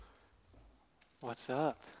What's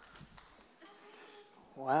up?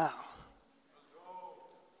 Wow.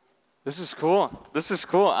 This is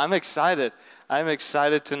cool. I'm excited. I'm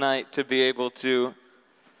excited tonight to be able to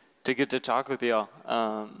get to talk with y'all.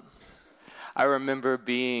 I remember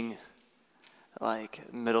being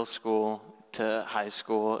like middle school to high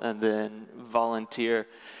school and then volunteer,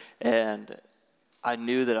 and I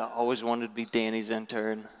knew that I always wanted to be Danny's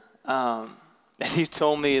intern. And he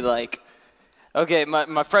told me like, okay,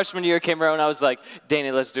 my freshman year came around and I was like,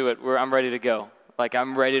 Danny, let's do it. I'm ready to go. Like,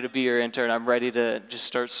 I'm ready to be your intern. I'm ready to just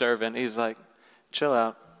start serving. He's like, chill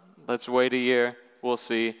out. Let's wait a year. We'll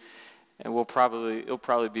see. And it'll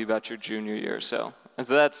probably be about your junior year or so. And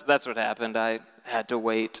so that's what happened. I had to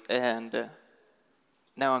wait, and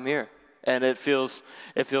now I'm here. And it feels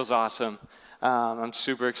awesome. I'm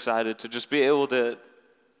super excited to just be able to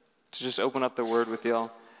just open up the Word with y'all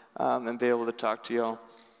and be able to talk to y'all.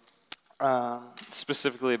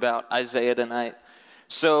 Specifically about Isaiah tonight.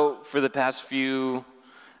 So for the past few,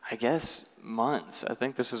 I guess, months, I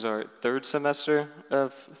think this is our third semester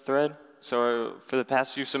of Thread. So for the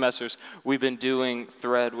past few semesters, we've been doing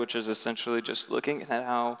Thread, which is essentially just looking at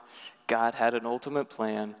how God had an ultimate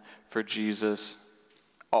plan for Jesus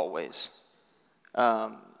always.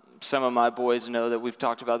 Some of my boys know that we've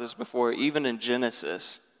talked about this before. Even in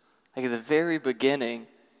Genesis, like at the very beginning,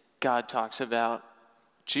 God talks about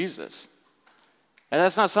Jesus. And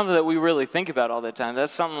that's not something that we really think about all the time.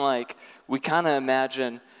 That's something like we kind of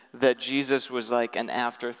imagine that Jesus was like an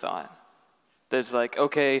afterthought. There's like,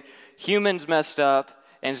 okay, humans messed up,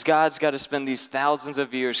 and God's got to spend these thousands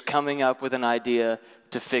of years coming up with an idea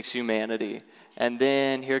to fix humanity. And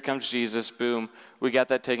then here comes Jesus, boom, we got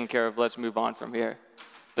that taken care of, let's move on from here.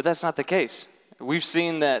 But that's not the case. We've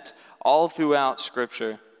seen that all throughout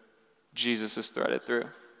Scripture, Jesus is threaded through.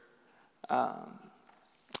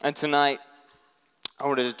 And tonight, I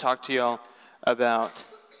wanted to talk to y'all about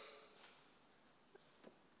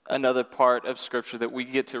another part of Scripture that we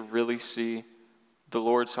get to really see the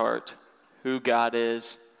Lord's heart, who God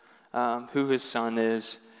is, who His Son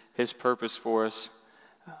is, His purpose for us.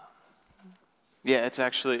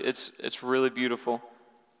 It's really beautiful.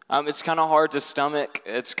 It's kind of hard to stomach.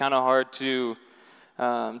 It's kind of hard to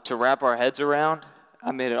wrap our heads around.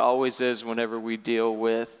 I mean, it always is whenever we deal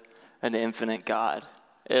with an infinite God.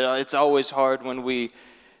 It's always hard when we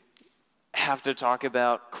have to talk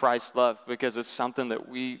about Christ's love because it's something that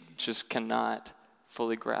we just cannot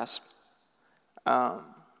fully grasp.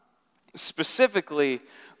 Specifically,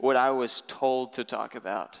 what I was told to talk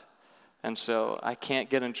about. And so I can't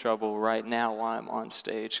get in trouble right now while I'm on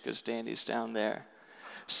stage because Danny's down there.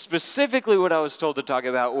 Specifically, what I was told to talk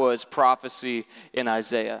about was prophecy in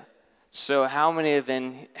Isaiah. So how many of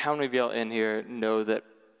y'all in here know that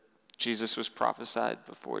Jesus was prophesied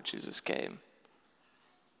before Jesus came?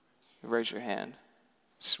 Raise your hand.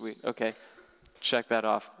 Sweet. Okay. Check that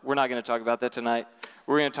off. We're not going to talk about that tonight.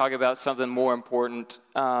 We're going to talk about something more important.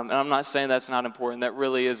 And I'm not saying that's not important. That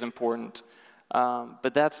really is important.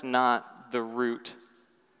 But that's not the root.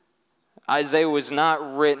 Isaiah was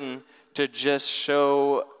not written to just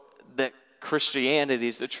show that Christianity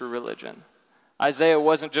is the true religion. Isaiah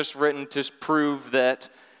wasn't just written to prove that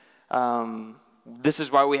this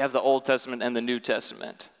is why we have the Old Testament and the New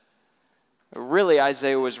Testament. Really,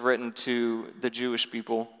 Isaiah was written to the Jewish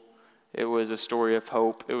people. It was a story of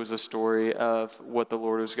hope. It was a story of what the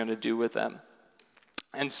Lord was going to do with them.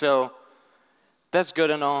 And so, that's good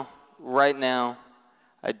and all. Right now,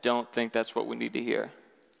 I don't think that's what we need to hear.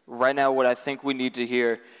 Right now, what I think we need to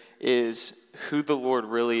hear is who the Lord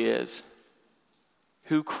really is,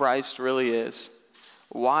 who Christ really is,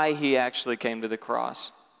 why He actually came to the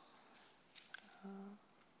cross,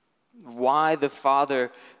 why the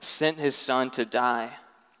Father sent His Son to die.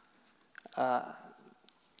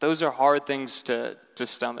 Those are hard things to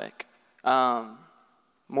stomach.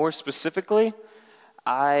 More specifically,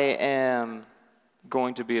 I am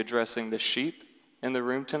going to be addressing the sheep in the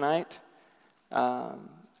room tonight.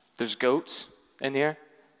 There's goats in here.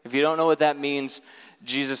 If you don't know what that means,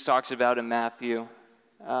 Jesus talks about in Matthew,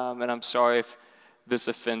 and I'm sorry if this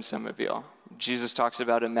offends some of y'all. Jesus talks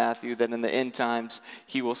about in Matthew that in the end times,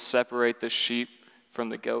 He will separate the sheep from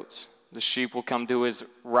the goats. The sheep will come to His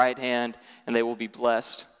right hand, and they will be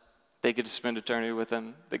blessed. They get to spend eternity with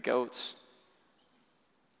Him. The goats,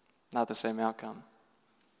 not the same outcome.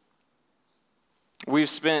 We've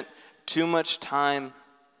spent too much time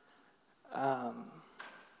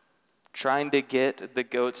trying to get the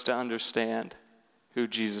goats to understand who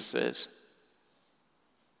Jesus is.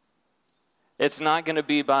 It's not going to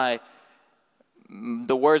be by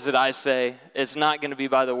the words that I say. It's not going to be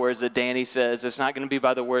by the words that Danny says. It's not going to be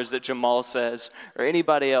by the words that Jamal says or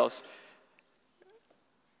anybody else.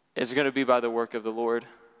 is going to be by the work of the Lord.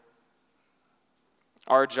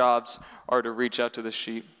 Our jobs are to reach out to the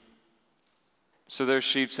sheep. So there's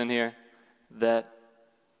sheep in here that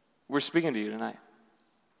we're speaking to you tonight.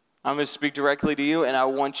 I'm going to speak directly to you, and I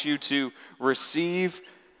want you to receive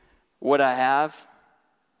what I have.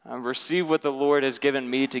 Receive what the Lord has given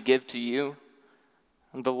me to give to you.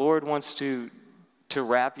 And the Lord wants to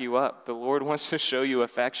wrap you up. The Lord wants to show you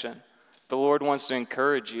affection. The Lord wants to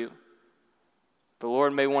encourage you. The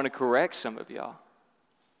Lord may want to correct some of y'all.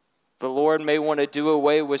 The Lord may want to do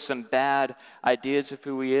away with some bad ideas of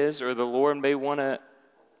who he is, or the Lord may want to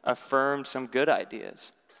affirm some good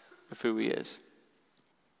ideas of who he is.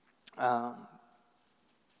 But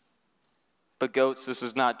goats, this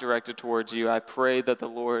is not directed towards you. I pray that the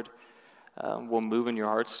Lord will move in your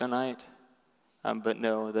hearts tonight, but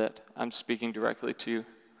know that I'm speaking directly to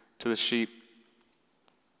the sheep.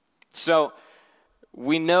 So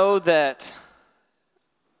we know that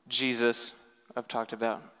Jesus, I've talked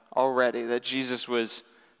about already, that Jesus was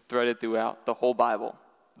threaded throughout the whole Bible.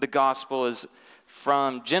 The gospel is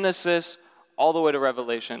from Genesis all the way to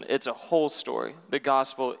Revelation. It's a whole story. The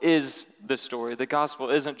gospel is the story. The gospel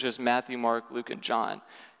isn't just Matthew, Mark, Luke, and John.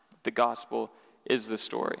 The gospel is the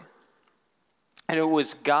story. And it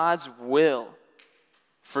was God's will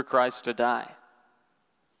for Christ to die.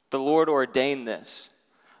 The Lord ordained this.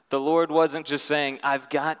 The Lord wasn't just saying, I've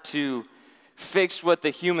got to fix what the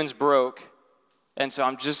humans broke, and so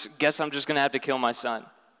I'm just going to have to kill my son.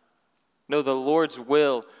 No, the Lord's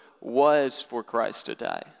will was for Christ to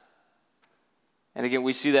die. And again,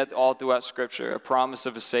 we see that all throughout Scripture, a promise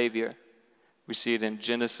of a Savior. We see it in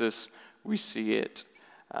Genesis. We see it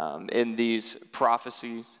in these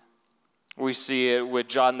prophecies. We see it with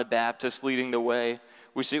John the Baptist leading the way.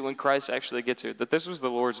 We see it when Christ actually gets here, that this was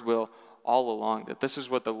the Lord's will all along, that this is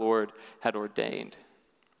what the Lord had ordained.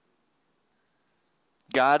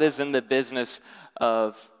 God is in the business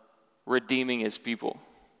of redeeming his people.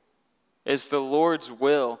 It's the Lord's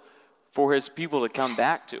will for his people to come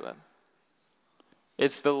back to him.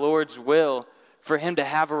 It's the Lord's will for him to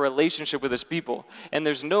have a relationship with his people. And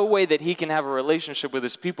there's no way that he can have a relationship with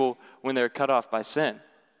his people when they're cut off by sin.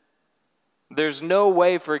 There's no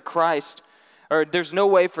way for there's no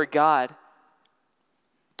way for God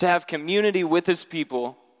to have community with his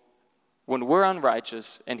people when we're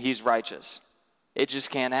unrighteous and he's righteous. It just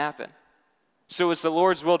can't happen. So it's the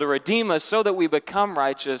Lord's will to redeem us so that we become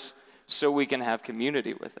righteous so we can have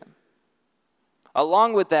community with him.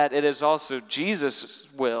 Along with that, it is also Jesus'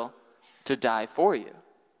 will to die for you.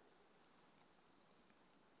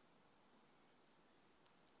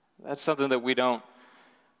 That's something that we don't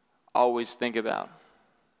always think about.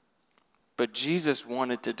 But Jesus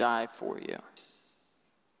wanted to die for you.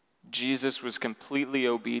 Jesus was completely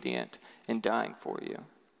obedient in dying for you.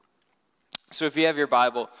 So if you have your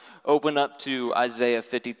Bible, open up to Isaiah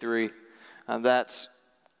 53. That's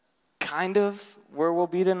kind of where we'll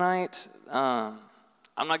be tonight. I'm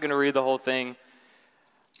not going to read the whole thing.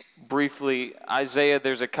 Briefly, Isaiah,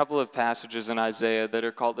 there's a couple of passages in Isaiah that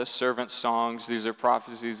are called the servant songs. These are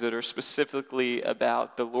prophecies that are specifically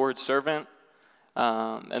about the Lord's servant,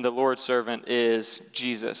 and the Lord's servant is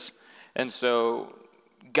Jesus. And so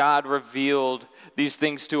God revealed these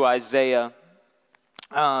things to Isaiah,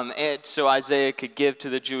 and so Isaiah could give to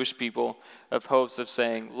the Jewish people of hopes of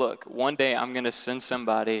saying, look, one day I'm going to send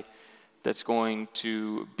somebody that's going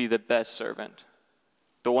to be the best servant.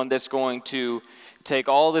 The one that's going to take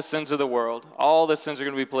all the sins of the world, all the sins are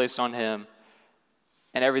going to be placed on him,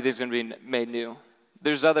 and everything's going to be made new.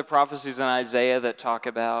 There's other prophecies in Isaiah that talk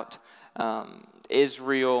about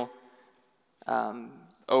Israel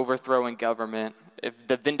overthrowing government,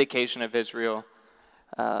 the vindication of Israel.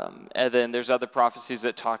 And then there's other prophecies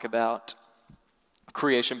that talk about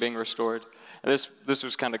creation being restored. And this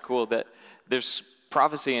was kind of cool that there's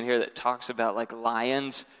prophecy in here that talks about like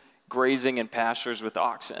lions grazing in pastures with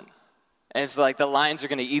oxen. And it's like the lions are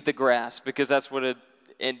going to eat the grass because that's what it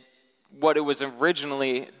was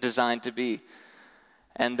originally designed to be.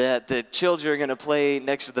 And that the children are going to play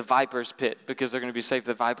next to the viper's pit because they're going to be safe.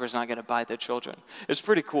 The viper's not going to bite their children. It's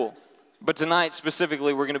pretty cool. But tonight,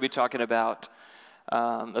 specifically, we're going to be talking about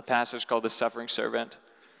a passage called the Suffering Servant.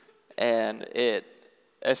 And it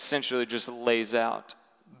essentially just lays out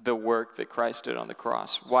the work that Christ did on the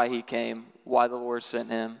cross, why he came, why the Lord sent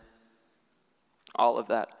him, all of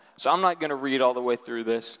that. So I'm not going to read all the way through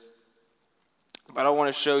this, but I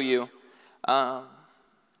want to show you that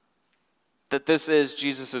this is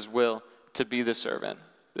Jesus' will to be the servant.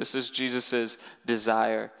 This is Jesus'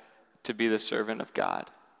 desire to be the servant of God.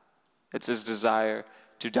 It's his desire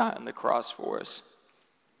to die on the cross for us.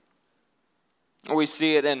 We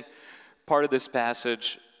see it in part of this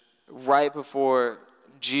passage right before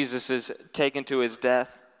Jesus is taken to his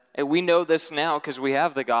death. And we know this now because we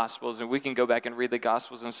have the Gospels, and we can go back and read the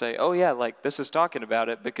Gospels and say, oh yeah, like this is talking about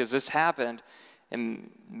it because this happened in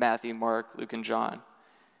Matthew, Mark, Luke, and John.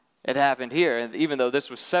 It happened here, and even though this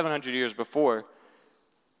was 700 years before,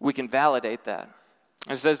 we can validate that.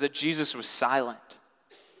 It says that Jesus was silent.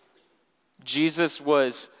 Jesus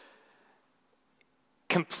was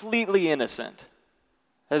completely innocent,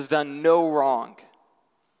 has done no wrong.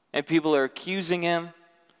 And people are accusing him.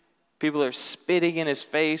 People are spitting in his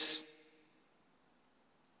face.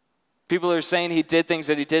 People are saying he did things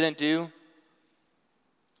that he didn't do.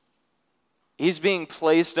 He's being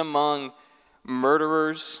placed among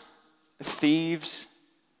murderers, thieves,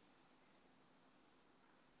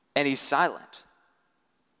 and he's silent.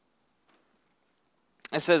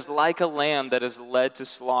 It says, like a lamb that is led to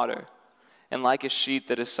slaughter, and like a sheep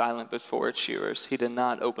that is silent before its shearers, he did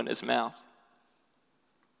not open his mouth.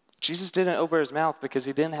 Jesus didn't open his mouth because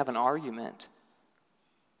he didn't have an argument.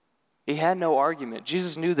 He had no argument.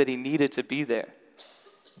 Jesus knew that he needed to be there.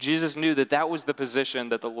 Jesus knew that that was the position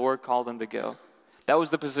that the Lord called him to go. That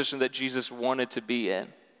was the position that Jesus wanted to be in.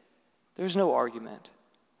 There's no argument.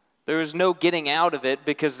 There was no getting out of it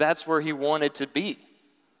because that's where he wanted to be.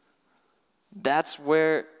 That's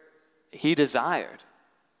where he desired.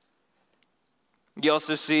 You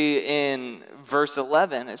also see in verse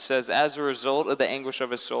 11, it says, as a result of the anguish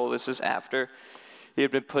of his soul, this is after he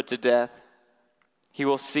had been put to death, he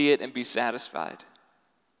will see it and be satisfied.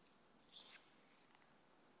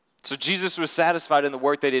 So Jesus was satisfied in the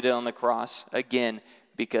work that he did on the cross, again,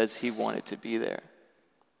 because he wanted to be there.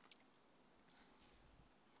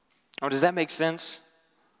 Oh, does that make sense?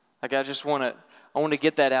 Like I want to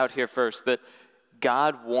get that out here first, that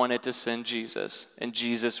God wanted to send Jesus, and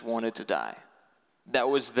Jesus wanted to die. That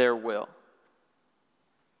was their will.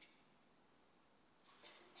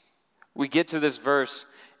 We get to this verse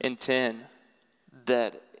in 10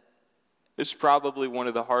 that is probably one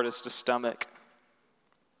of the hardest to stomach.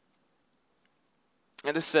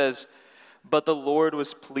 And it says, but the Lord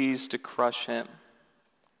was pleased to crush him,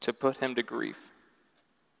 to put him to grief.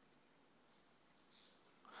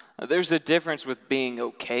 Now, there's a difference with being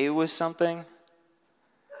okay with something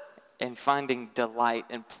and finding delight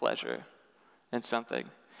and pleasure in something.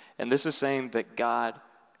 And this is saying that God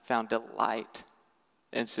found delight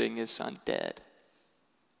in seeing his son dead.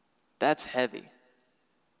 That's heavy.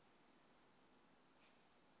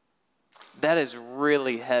 That is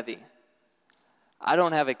really heavy. I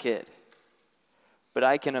don't have a kid, but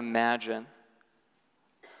I can imagine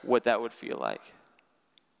what that would feel like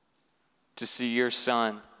to see your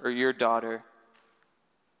son or your daughter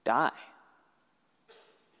die.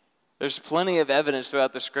 There's plenty of evidence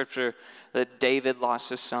throughout the scripture that David lost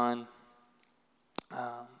his son.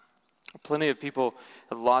 Plenty of people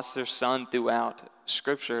have lost their son throughout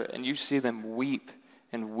scripture, and you see them weep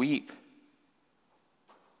and weep.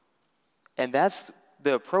 And that's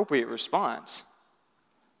the appropriate response.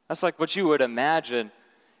 That's like what you would imagine.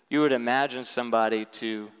 You would imagine somebody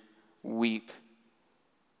to weep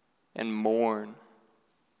and mourn.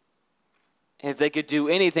 If they could do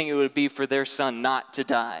anything, it would be for their son not to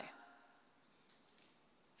die.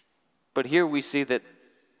 But here we see that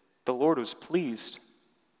the Lord was pleased.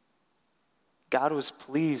 God was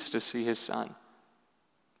pleased to see his son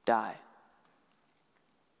die.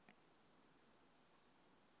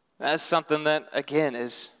 That's something that, again,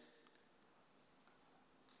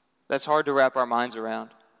 that's hard to wrap our minds around.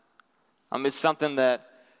 It's something that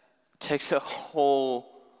takes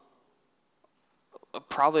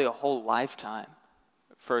probably a whole lifetime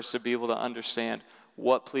for us to be able to understand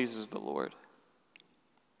what pleases the Lord.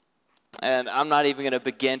 And I'm not even going to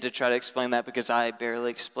begin to try to explain that because I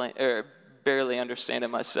barely understand it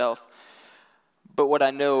myself. But what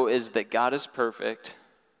I know is that God is perfect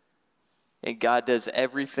and God does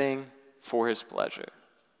everything for his pleasure.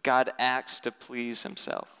 God acts to please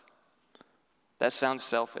himself. That sounds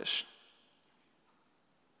selfish.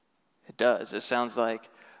 It does. It sounds like,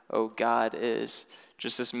 oh, God is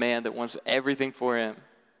just this man that wants everything for him.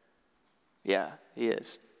 Yeah, he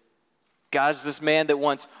is. God's this man that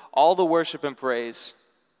wants all the worship and praise.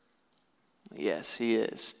 Yes, he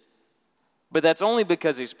is. But that's only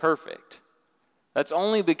because he's perfect. That's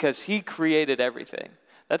only because he created everything.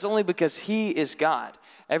 That's only because he is God.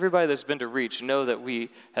 Everybody that's been to Reach know that we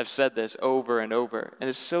have said this over and over. And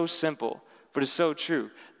it's so simple, but it's so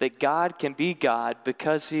true. That God can be God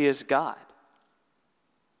because he is God.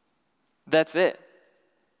 That's it.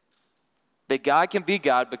 That God can be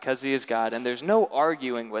God because he is God, and there's no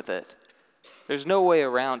arguing with it. There's no way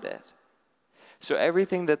around it. So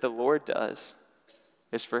everything that the Lord does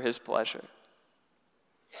is for his pleasure.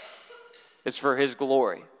 It's for his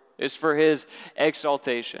glory. It's for his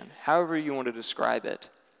exaltation, however you want to describe it.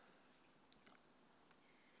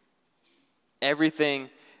 Everything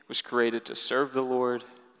was created to serve the Lord,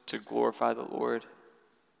 to glorify the Lord,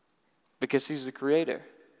 because he's the creator.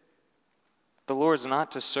 The Lord's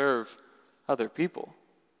not to serve other people.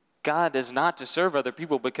 God is not to serve other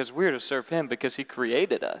people because we're to serve him, because he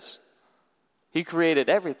created us. He created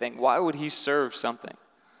everything. Why would he serve something?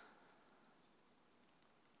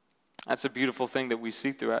 That's a beautiful thing that we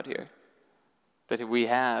see throughout here, that we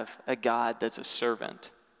have a God that's a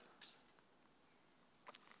servant.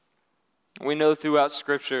 We know throughout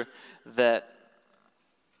Scripture that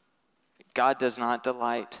God does not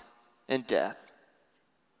delight in death.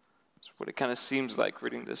 That's what it kind of seems like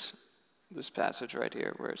reading this passage right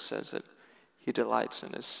here, where it says that he delights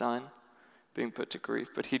in his Son being put to grief,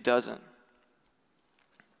 but he doesn't.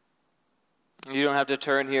 You don't have to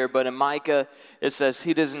turn here, but in Micah it says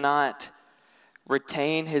he does not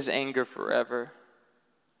retain his anger forever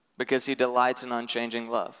because he delights in unchanging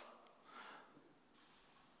love.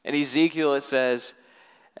 In Ezekiel it says,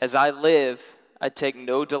 as I live, I take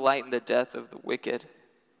no delight in the death of the wicked,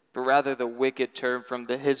 but rather the wicked turn from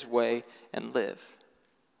his way and live.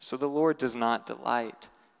 So the Lord does not delight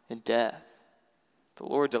in death. The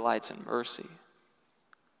Lord delights in mercy.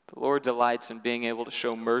 The Lord delights in being able to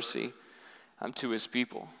show mercy to his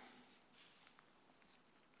people.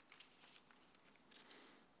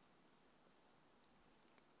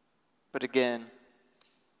 But again,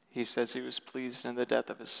 he says he was pleased in the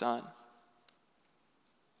death of his Son.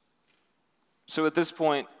 So at this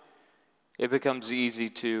point, it becomes easy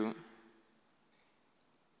to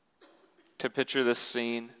picture this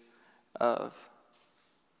scene of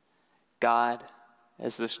God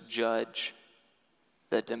as this judge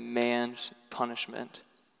that demands punishment.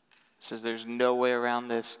 Says there's no way around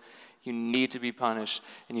this. You need to be punished.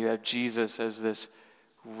 And you have Jesus as this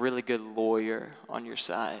really good lawyer on your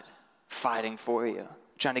side, fighting for you,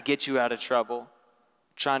 trying to get you out of trouble,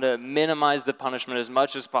 trying to minimize the punishment as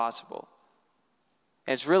much as possible.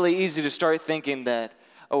 And it's really easy to start thinking that,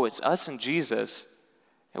 oh, it's us and Jesus,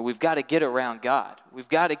 and we've got to get around God. We've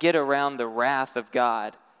got to get around the wrath of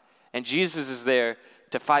God. And Jesus is there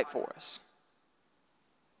to fight for us.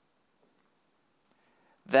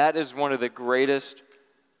 That is one of the greatest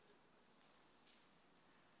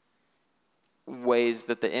ways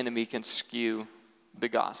that the enemy can skew the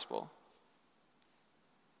gospel.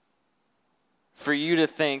 For you to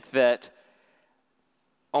think that,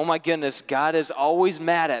 oh my goodness, God is always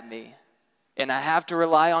mad at me, and I have to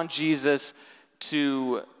rely on Jesus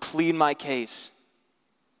to plead my case.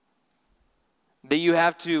 That you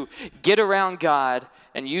have to get around God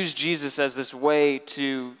and use Jesus as this way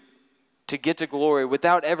to get to glory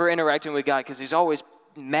without ever interacting with God, because he's always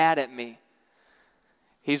mad at me.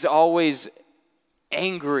 He's always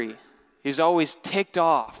angry. He's always ticked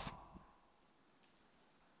off.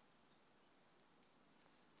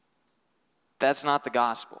 That's not the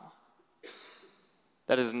gospel.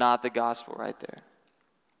 That is not the gospel right there.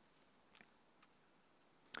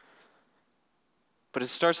 But it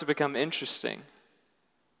starts to become interesting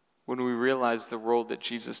when we realize the role that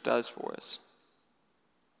Jesus does for us.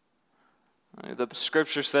 The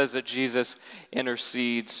scripture says that Jesus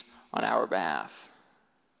intercedes on our behalf.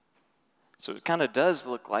 So it kind of does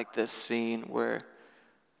look like this scene where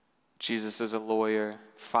Jesus is a lawyer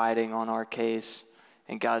fighting on our case,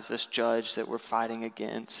 and God's this judge that we're fighting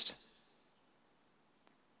against.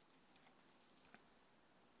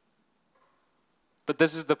 But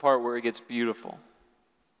this is the part where it gets beautiful.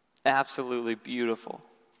 Absolutely beautiful.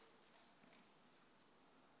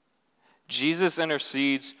 Jesus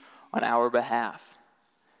intercedes on our behalf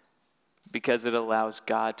because it allows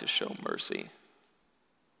God to show mercy.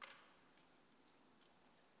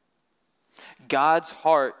 God's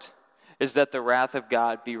heart is that the wrath of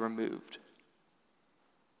God be removed.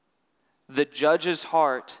 The judge's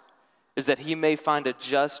heart is that he may find a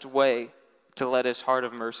just way to let his heart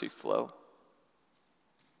of mercy flow.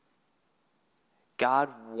 God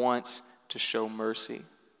wants to show mercy.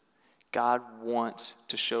 God wants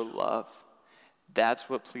to show love. That's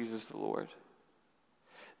what pleases the Lord.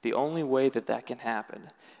 The only way that that can happen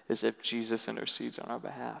is if Jesus intercedes on our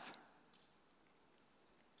behalf.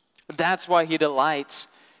 That's why he delights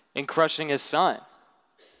in crushing his Son.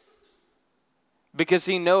 Because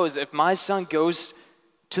he knows if my Son goes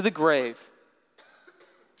to the grave,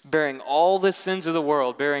 bearing all the sins of the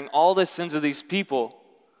world, bearing all the sins of these people,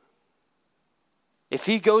 if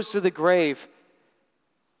he goes to the grave,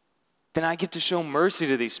 then I get to show mercy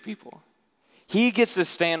to these people. He gets to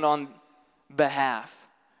stand on behalf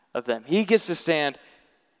of them. He gets to stand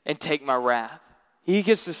and take my wrath. He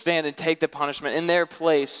gets to stand and take the punishment in their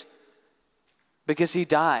place because he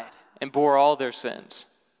died and bore all their sins.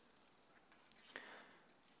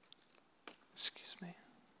 Excuse me.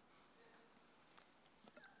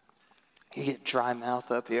 You get dry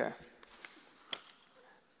mouth up here.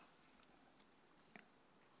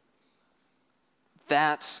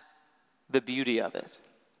 That's the beauty of it.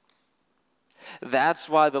 That's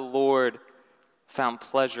why the Lord found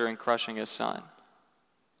pleasure in crushing his son.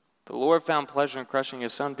 The Lord found pleasure in crushing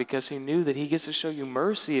his son because he knew that he gets to show you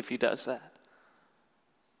mercy if he does that.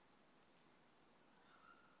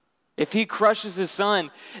 If he crushes his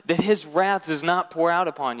son, that his wrath does not pour out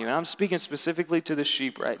upon you. And I'm speaking specifically to the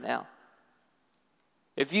sheep right now.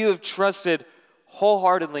 If you have trusted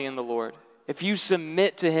wholeheartedly in the Lord, if you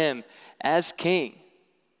submit to him as king,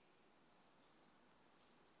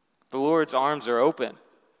 the Lord's arms are open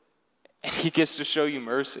and he gets to show you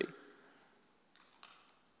mercy.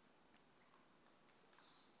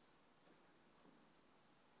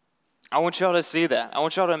 I want y'all to see that. I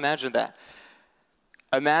want y'all to imagine that.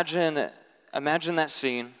 Imagine that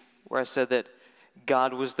scene where I said that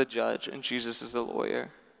God was the judge and Jesus is the lawyer.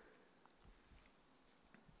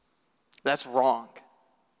 That's wrong.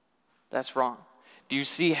 That's wrong. Do you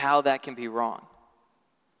see how that can be wrong?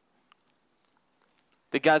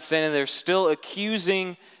 That God's standing there still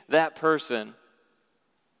accusing that person,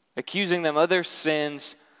 accusing them of their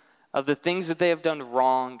sins, of the things that they have done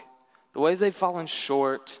wrong, the way they've fallen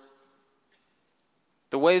short,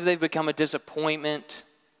 the way they've become a disappointment.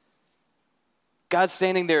 God's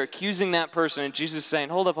standing there accusing that person, and Jesus is saying,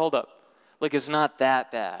 hold up. Look, it's not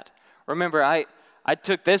that bad. Remember, I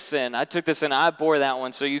took this sin, I bore that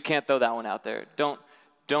one, so you can't throw that one out there. Don't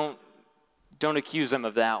accuse them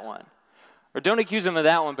of that one. Or don't accuse them of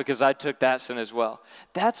that one because I took that sin as well.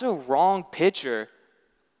 That's a wrong picture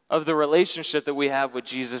of the relationship that we have with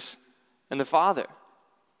Jesus and the Father.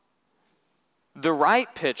 The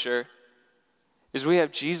right picture is we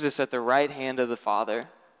have Jesus at the right hand of the Father.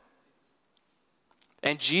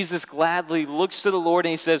 And Jesus gladly looks to the Lord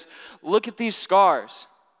and he says, look at these scars.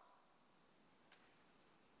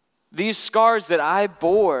 These scars that I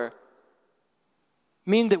bore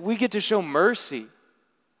mean that we get to show mercy.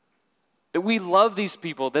 That we love these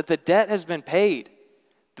people, that the debt has been paid,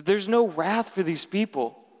 that there's no wrath for these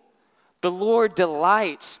people. The Lord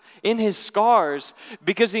delights in his scars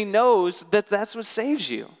because he knows that that's what saves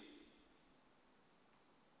you.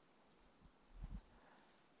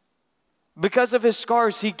 Because of his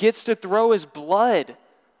scars, he gets to throw his blood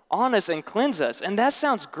on us and cleanse us. And that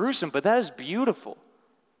sounds gruesome, but that is beautiful.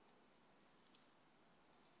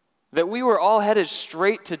 That we were all headed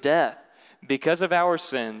straight to death because of our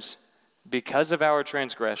sins, because of our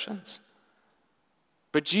transgressions.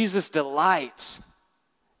 But Jesus delights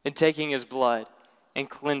in taking his blood and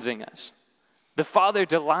cleansing us. The Father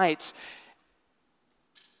delights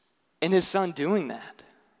in his Son doing that.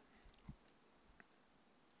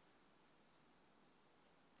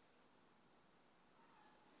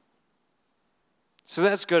 So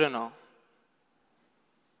that's good and all.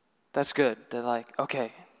 That's good. They're like,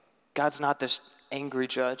 okay, God's not this angry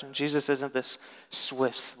judge, and Jesus isn't this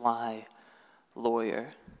swift, sly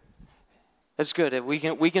lawyer. That's good. We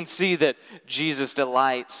can see that Jesus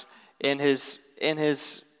delights in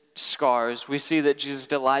his scars. We see that Jesus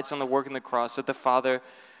delights on the work on the cross, that the Father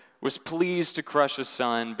was pleased to crush his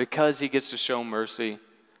Son because he gets to show mercy.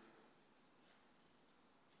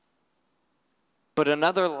 But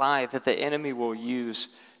another lie that the enemy will use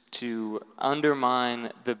to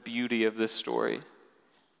undermine the beauty of this story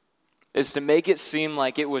is to make it seem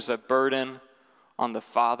like it was a burden on the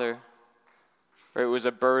Father, or it was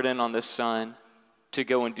a burden on the Son to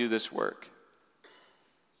go and do this work.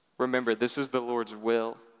 Remember, this is the Lord's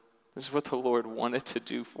will. This is what the Lord wanted to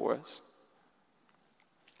do for us.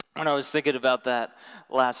 When I was thinking about that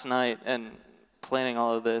last night and planning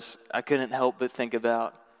all of this, I couldn't help but think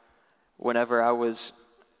about whenever I was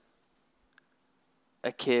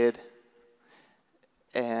a kid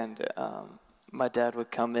and my dad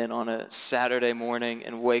would come in on a Saturday morning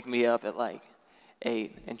and wake me up at like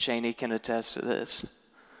 8, and Cheney can attest to this,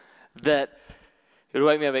 that he would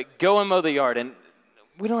wake me up and go and mow the yard. And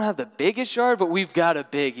we don't have the biggest yard, but we've got a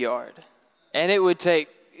big yard. And it would take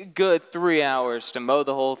a good 3 hours to mow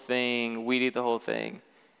the whole thing, weed eat the whole thing.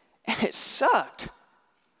 And it sucked.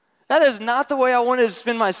 That is not the way I wanted to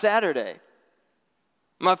spend my Saturday.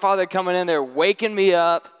 My father coming in there, waking me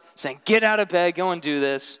up, saying, get out of bed, go and do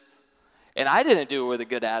this. And I didn't do it with a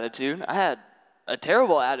good attitude. I had a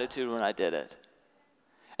terrible attitude when I did it.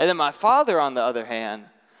 And then my father, on the other hand,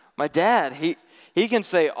 my dad, he can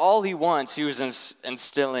say all he wants. He was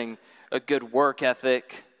instilling a good work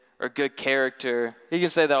ethic, or good character. He can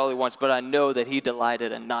say that all he wants, but I know that he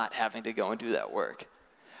delighted in not having to go and do that work.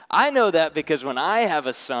 I know that because when I have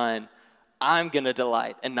a son, I'm going to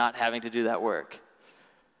delight in not having to do that work.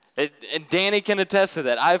 And Danny can attest to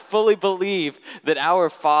that. I fully believe that our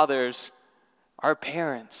fathers, our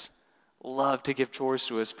parents, love to give chores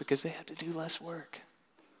to us because they have to do less work.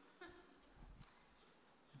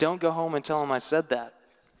 Don't go home and tell them I said that.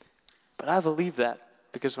 But I believe that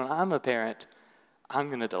because when I'm a parent, I'm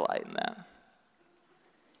going to delight in that.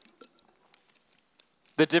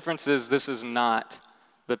 The difference is this is not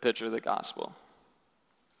the picture of the gospel.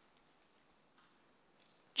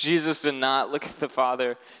 Jesus did not look at the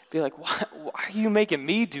Father and be like, why are you making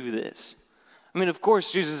me do this? I mean, of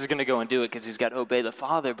course, Jesus is going to go and do it because he's got to obey the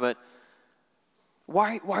Father, but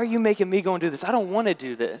why are you making me go and do this? I don't want to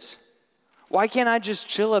do this. Why can't I just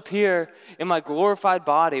chill up here in my glorified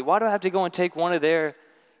body? Why do I have to go and take one of their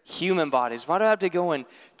human bodies? Why do I have to go and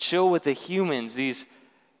chill with the humans, these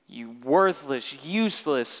worthless,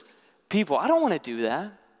 useless people? I don't want to do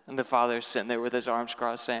that. And the Father's sitting there with his arms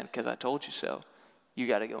crossed saying, because I told you so. You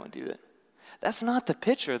got to go and do it. That's not the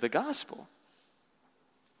picture of the gospel.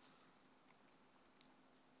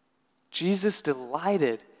 Jesus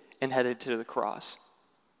delighted in headed to the cross.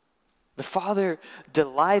 The Father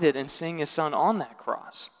delighted in seeing his Son on that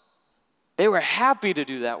cross. They were happy to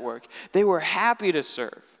do that work. They were happy to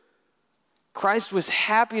serve. Christ was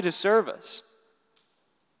happy to serve us.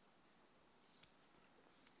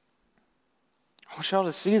 I want y'all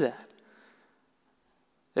to see that.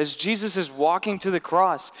 As Jesus is walking to the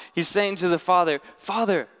cross, he's saying to the Father,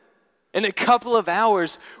 Father, in a couple of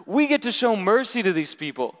hours, we get to show mercy to these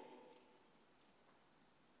people.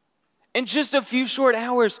 In just a few short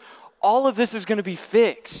hours, all of this is going to be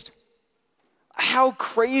fixed. How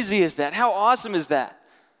crazy is that? How awesome is that?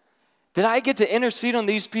 That I get to intercede on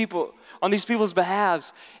these people, on these people's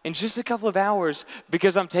behalves in just a couple of hours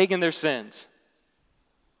because I'm taking their sins.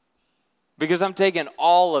 Because I'm taking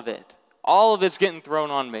all of it. All of it's getting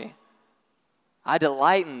thrown on me. I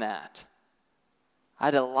delight in that.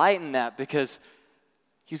 I delight in that because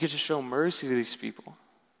you get to show mercy to these people.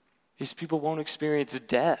 These people won't experience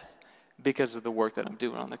death because of the work that I'm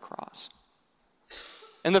doing on the cross.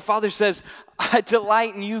 And the Father says, I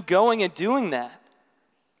delight in you going and doing that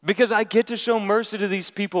because I get to show mercy to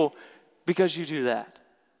these people because you do that.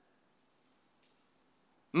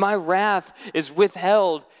 My wrath is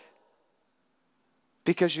withheld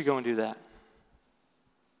because you go and do that.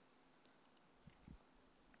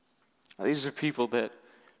 Now, these are people that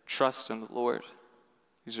trust in the Lord.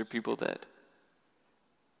 These are people that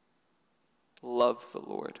love the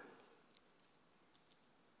Lord.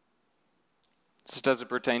 This doesn't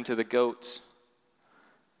pertain to the goats.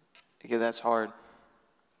 Okay, that's hard.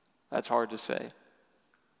 That's hard to say.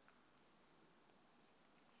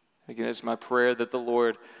 Again, it's my prayer that the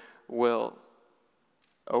Lord will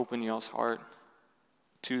open y'all's heart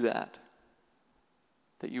to that.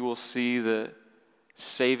 That you will see the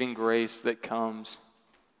saving grace that comes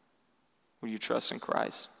when you trust in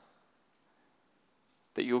Christ.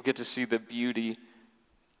 That you'll get to see the beauty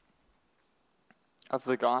of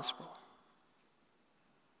the gospel.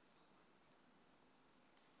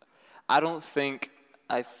 I don't think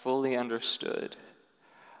I fully understood.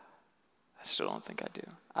 I still don't think I do.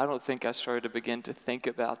 I don't think I started to begin to think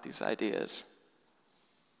about these ideas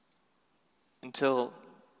until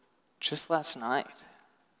just last night.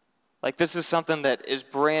 Like, this is something that is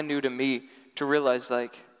brand new to me to realize,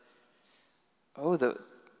 like,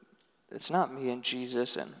 it's not me and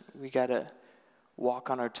Jesus, and we got to walk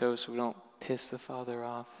on our toes so we don't piss the Father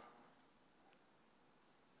off.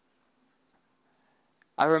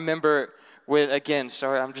 I remember when, again,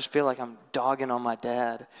 sorry, I just feel like I'm dogging on my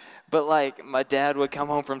dad. But like, my dad would come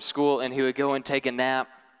home from school and he would go and take a nap.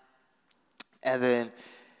 And then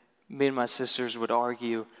me and my sisters would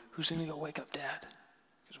argue, who's going to go wake up Dad?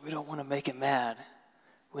 Because we don't want to make him mad.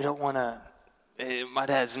 We don't want to, my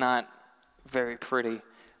dad's not very pretty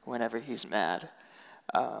whenever he's mad.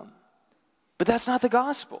 But that's not the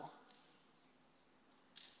gospel.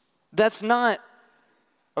 That's not,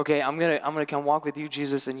 okay, I'm gonna come walk with you,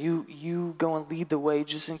 Jesus, and you go and lead the way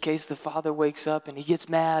just in case the Father wakes up and he gets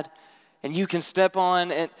mad, and you can step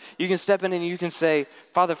in and you can say,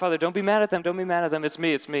 Father, don't be mad at them, it's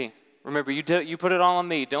me. Remember, you put it all on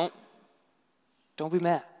me. Don't be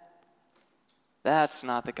mad. That's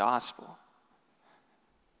not the gospel.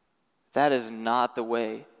 That is not the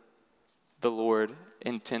way the Lord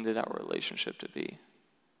intended our relationship to be.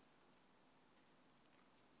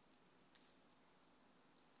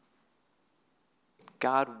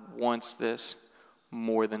 God wants this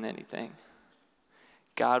more than anything.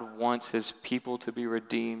 God wants his people to be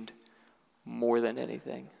redeemed more than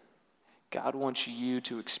anything. God wants you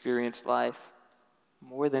to experience life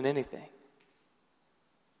more than anything.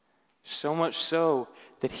 So much so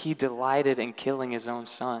that he delighted in killing his own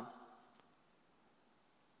son.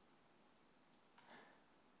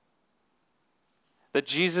 That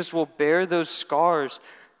Jesus will bear those scars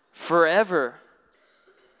forever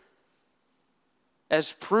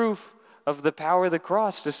as proof of the power of the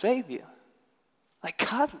cross to save you. Like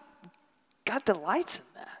God delights in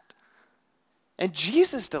that. And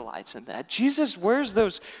Jesus delights in that. Jesus wears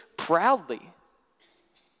those proudly.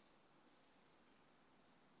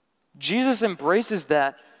 Jesus embraces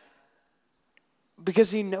that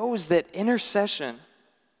because he knows that intercession,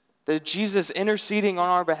 that Jesus interceding on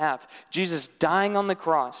our behalf, Jesus dying on the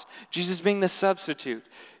cross, Jesus being the substitute,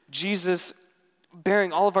 Jesus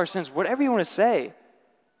bearing all of our sins, whatever you want to say,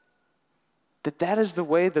 that is the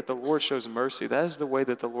way that the Lord shows mercy. That is the way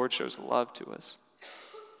that the Lord shows love to us.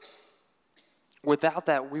 Without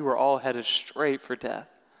that, we were all headed straight for death.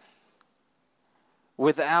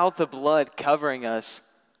 Without the blood covering us,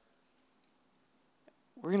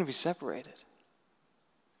 we're going to be separated.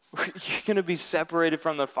 You're going to be separated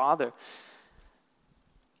from the Father.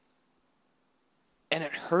 And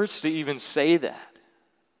it hurts to even say that.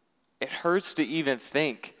 It hurts to even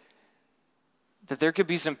think that there could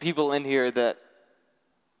be some people in here that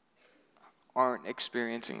aren't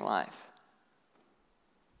experiencing life.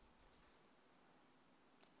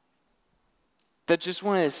 That just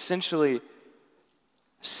want to essentially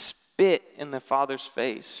spit in the Father's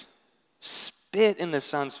face, spit in the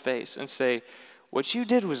Son's face and say, what you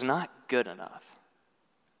did was not good enough.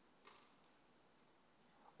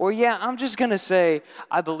 Or yeah, I'm just going to say,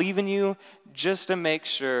 I believe in you just to make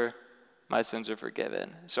sure my sins are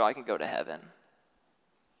forgiven so I can go to heaven.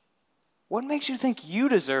 What makes you think you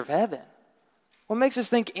deserve heaven? What makes us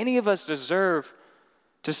think any of us deserve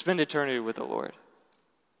to spend eternity with the Lord?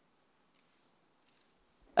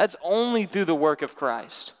 That's only through the work of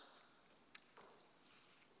Christ.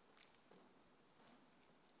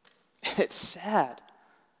 And it's sad.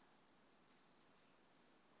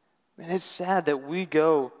 And it's sad that we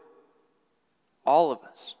go, all of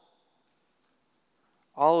us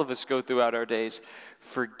go throughout our days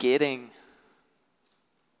forgetting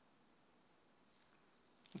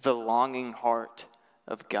the longing heart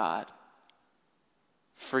of God,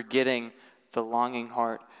 forgetting the longing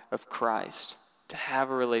heart of Christ to have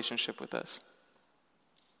a relationship with us,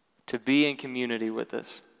 to be in community with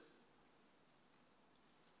us.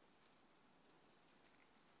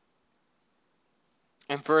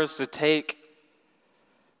 And for us to take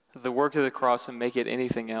the work of the cross and make it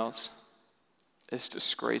anything else is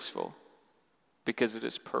disgraceful, because it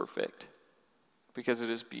is perfect, because it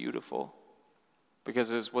is beautiful,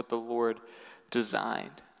 because it is what the Lord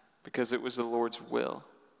designed, because it was the Lord's will.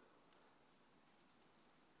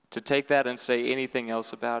 To take that and say anything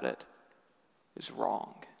else about it is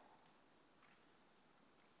wrong.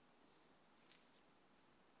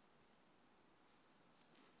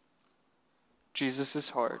 Jesus'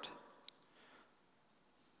 heart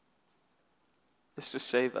is to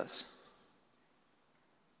save us.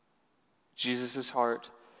 Jesus' heart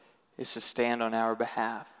is to stand on our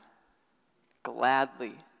behalf,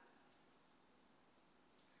 gladly,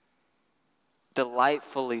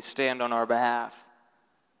 delightfully stand on our behalf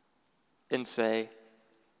and say,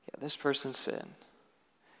 yeah, this person sinned.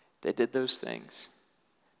 They did those things,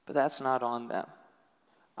 but that's not on them.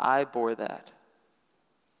 I bore that.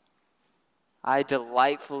 I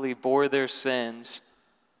delightfully bore their sins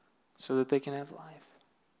so that they can have life.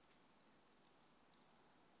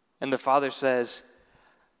 And the Father says,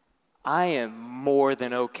 I am more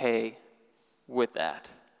than okay with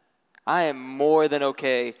that. I am more than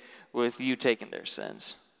okay with you taking their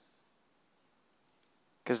sins,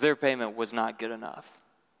 because their payment was not good enough.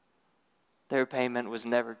 Their payment was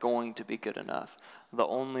never going to be good enough. The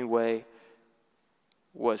only way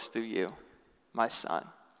was through you, my Son.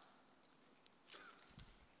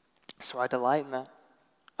 So I delight in that.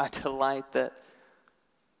 I delight that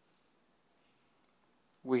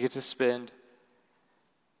we get to spend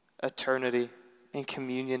eternity in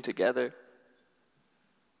communion together.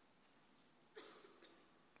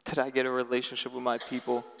 That I get a relationship with my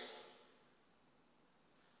people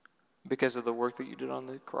because of the work that you did on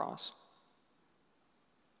the cross.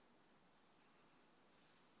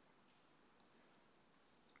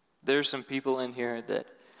 There's some people in here that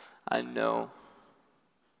I know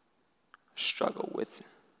struggle with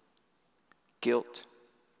guilt,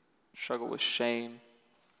 struggle with shame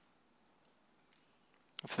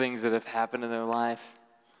of things that have happened in their life,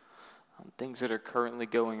 things that are currently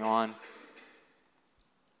going on.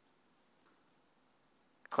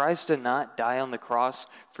 Christ did not die on the cross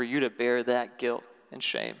for you to bear that guilt and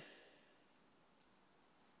shame.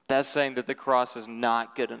 That's saying that the cross is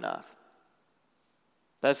not good enough.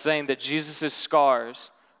 That's saying that Jesus'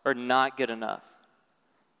 scars are not good enough.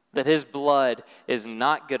 That his blood is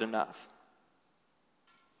not good enough.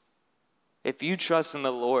 If you trust in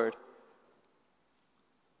the Lord,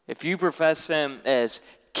 if you profess him as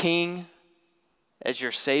King, as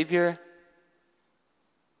your Savior,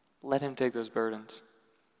 let him take those burdens.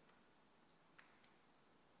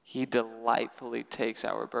 He delightfully takes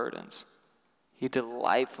our burdens. He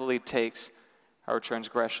delightfully takes our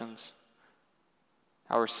transgressions,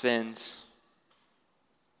 our sins.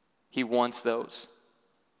 He wants those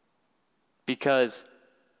because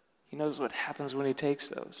he knows what happens when he takes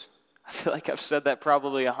those. I feel like I've said that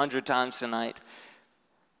probably 100 times tonight.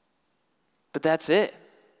 But that's it.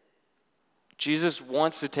 Jesus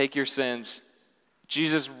wants to take your sins.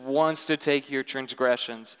 Jesus wants to take your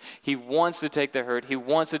transgressions. He wants to take the hurt. He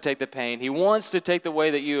wants to take the pain. He wants to take the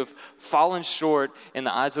way that you have fallen short in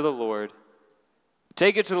the eyes of the Lord.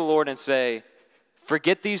 Take it to the Lord and say,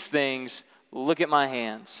 forget these things, look at my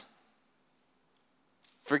hands.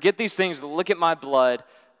 Forget these things, look at my blood.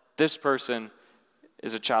 This person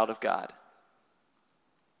is a child of God.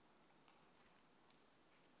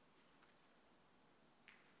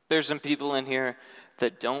 There's some people in here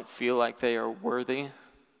that don't feel like they are worthy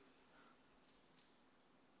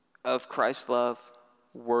of Christ's love,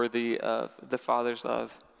 worthy of the Father's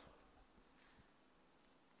love.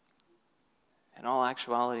 In all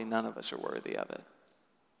actuality, none of us are worthy of it.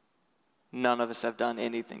 None of us have done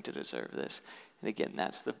anything to deserve this. And again,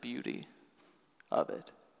 that's the beauty of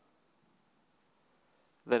it.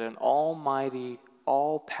 That an almighty,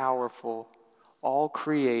 all-powerful,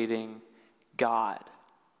 all-creating God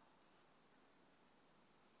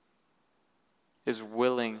is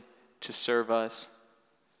willing to serve us,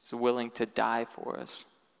 is willing to die for us.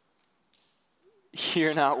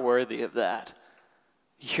 You're not worthy of that.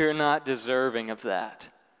 You're not deserving of that.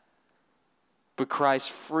 But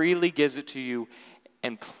Christ freely gives it to you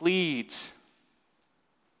and pleads.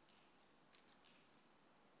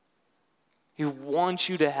 He wants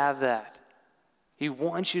you to have that. He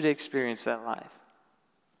wants you to experience that life.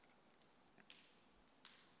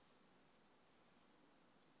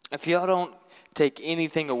 If y'all don't take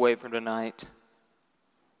anything away from tonight,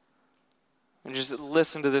 and just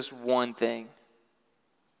listen to this one thing.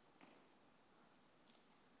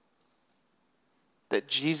 That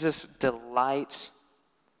Jesus delights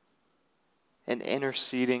in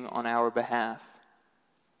interceding on our behalf.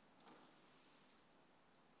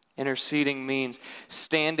 Interceding means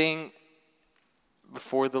standing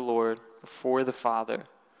before the Lord, before the Father,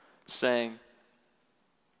 saying,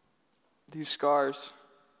 these scars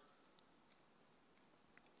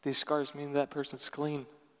mean that person's clean.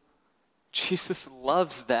 Jesus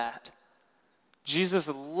loves that. Jesus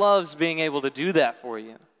loves being able to do that for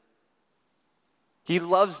you. He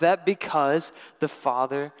loves that because the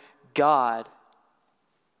Father, God,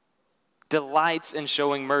 delights in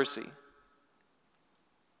showing mercy.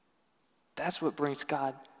 That's what brings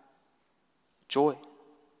God joy,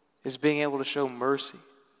 is being able to show mercy.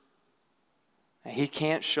 And he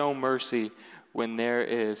can't show mercy when there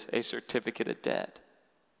is a certificate of debt.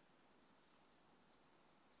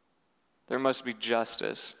 There must be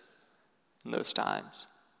justice in those times.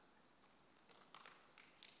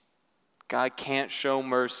 God can't show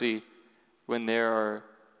mercy when there are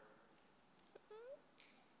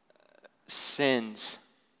sins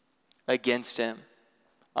against him,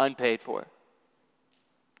 unpaid for.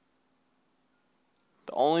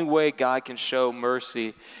 The only way God can show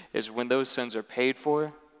mercy is when those sins are paid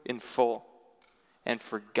for in full and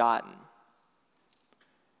forgotten.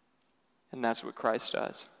 And that's what Christ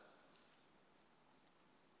does.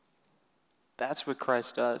 That's what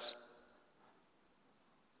Christ does.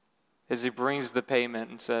 Is he brings the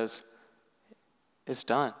payment and says, it's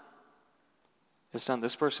done. It's done.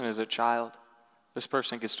 This person is a child. This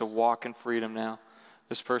person gets to walk in freedom now.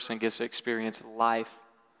 This person gets to experience life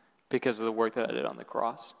because of the work that I did on the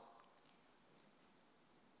cross.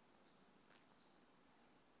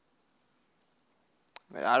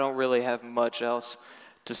 I don't really have much else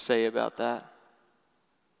to say about that.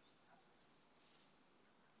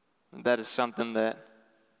 That is something that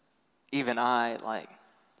even I,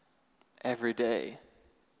 every day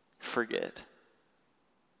forget.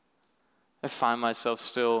 I find myself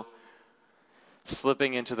still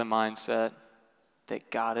slipping into the mindset that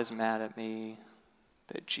God is mad at me,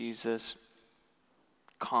 that Jesus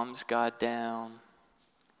calms God down,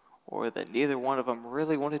 or that neither one of them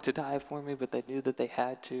really wanted to die for me, but they knew that they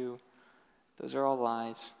had to. Those are all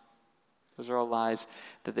lies. Those are all lies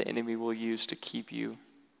that the enemy will use to keep you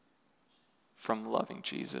from loving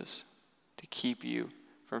Jesus, to keep you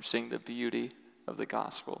from seeing the beauty of the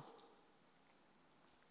gospel.